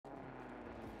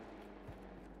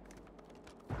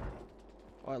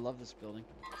Oh, I love this building.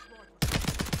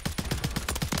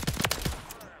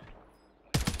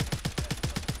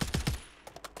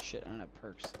 Shit, I don't have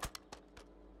perks.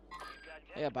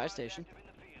 Yeah, buy station.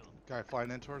 Guy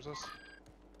flying in towards us.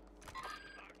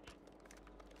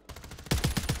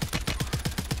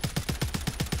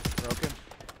 Broken.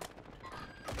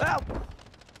 No!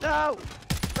 No!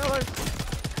 Fellas!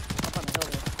 Up on the hill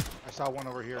there. I saw one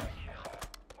over here.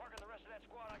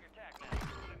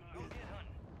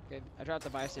 Okay, I dropped the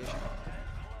buy station.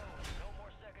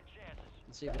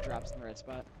 Let's see if it drops in the right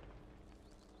spot.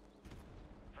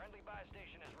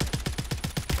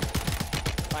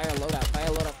 Fire a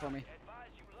loadout for me.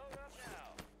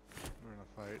 We're in a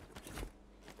fight.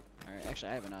 Alright, actually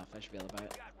I have enough. I should be able to buy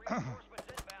it.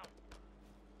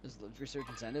 Is the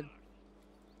resurgence ended?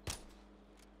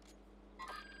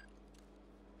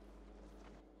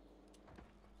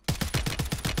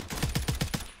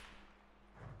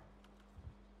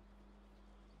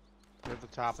 We're at the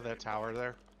top of that tower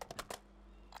there.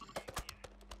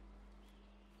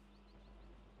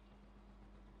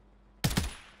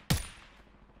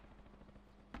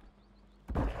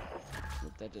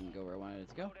 Oop, that didn't go where I wanted it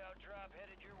to go.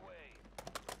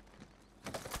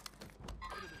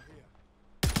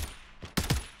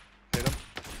 Hit him.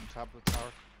 On top of the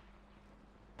tower.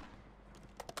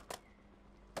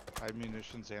 I have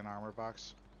munitions and armor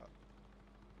box.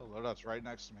 The loadout's right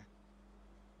next to me.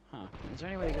 Huh. Is there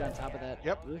any way to get on top of that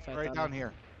Yep, roof? right down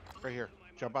here. Right here.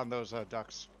 Jump on those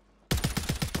ducks.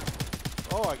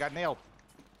 Oh, I got nailed.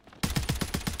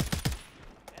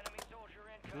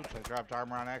 Oops, I dropped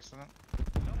armor on accident.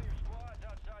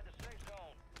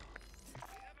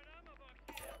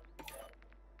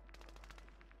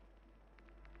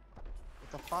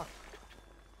 What the fuck?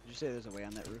 Did you say there's a way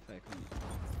on that roof? I couldn't.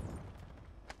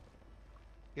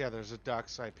 Yeah, there's a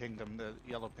ducks. I pinged them, the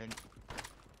yellow ping.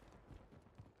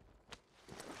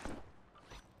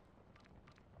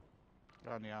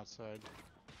 On the outside.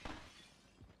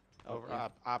 Oh, Over yeah.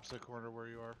 opposite corner where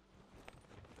you are.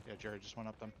 Yeah, Jerry just went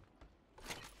up them.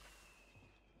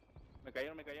 Me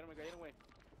cayeron, güey.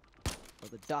 Oh,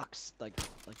 the ducks, like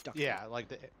duck. Yeah, like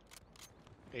the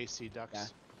AC ducks. Yeah.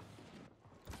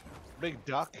 Big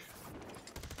duck.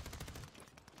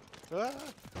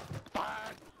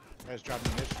 Ah! Guys dropped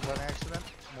munitions on accident.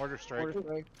 Mortar strike. Mortar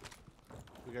strike.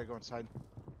 We gotta go inside.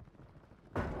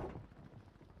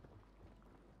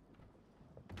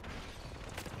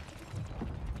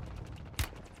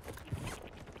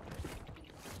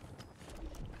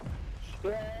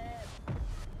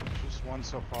 Just one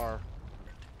so far.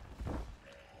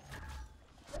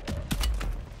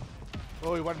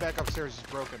 Oh, he went back upstairs. He's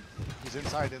broken. He's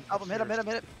inside. Oh, I'm hit. I'm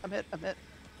hit. Right there.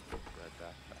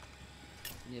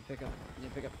 You need to pick up. You need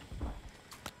to pick up.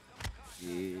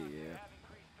 Yeah.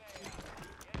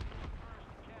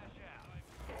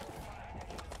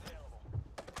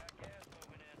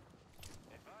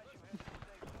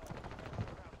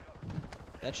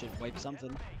 That should wipe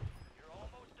something.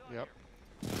 Yep.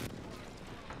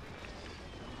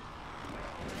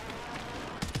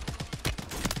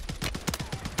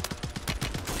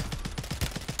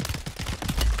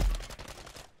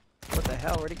 What the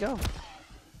hell? Where'd he go?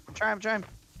 I'm trying.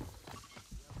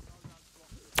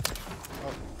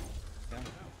 Oh,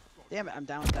 Damn it, I'm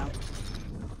down.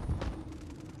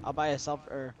 I'll buy a self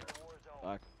or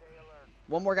fuck.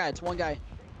 One more guy, it's one guy.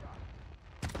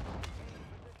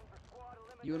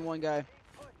 You and one guy.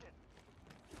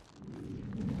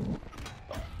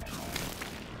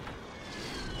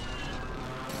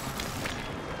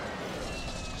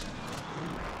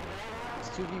 It's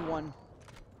 2v1.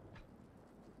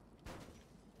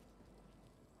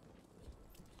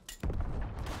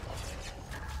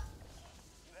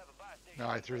 no,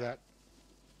 I threw that.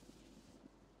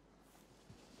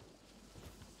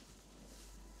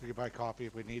 We can buy coffee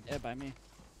if we need. Yeah, by me.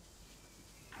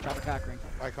 Drop a cock ring.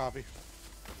 Buy coffee.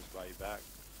 Just buy you back.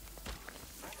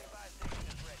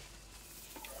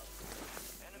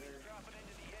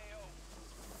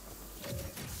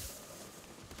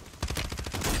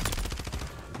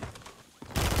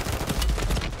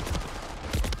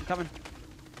 I'm coming.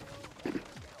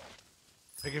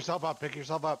 Pick yourself up. Pick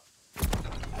yourself up.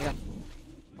 Yeah.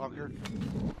 Bunker.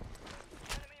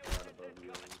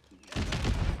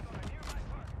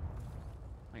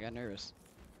 I got nervous.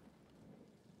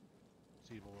 Is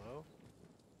he below?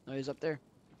 No, he's up there.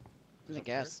 He's In the up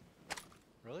there? gas.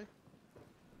 Really?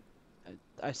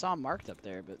 I saw him marked up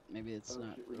there, but maybe it's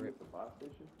not right.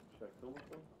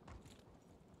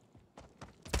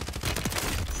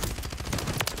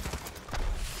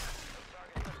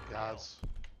 Gods.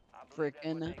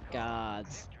 Frickin'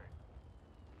 gods.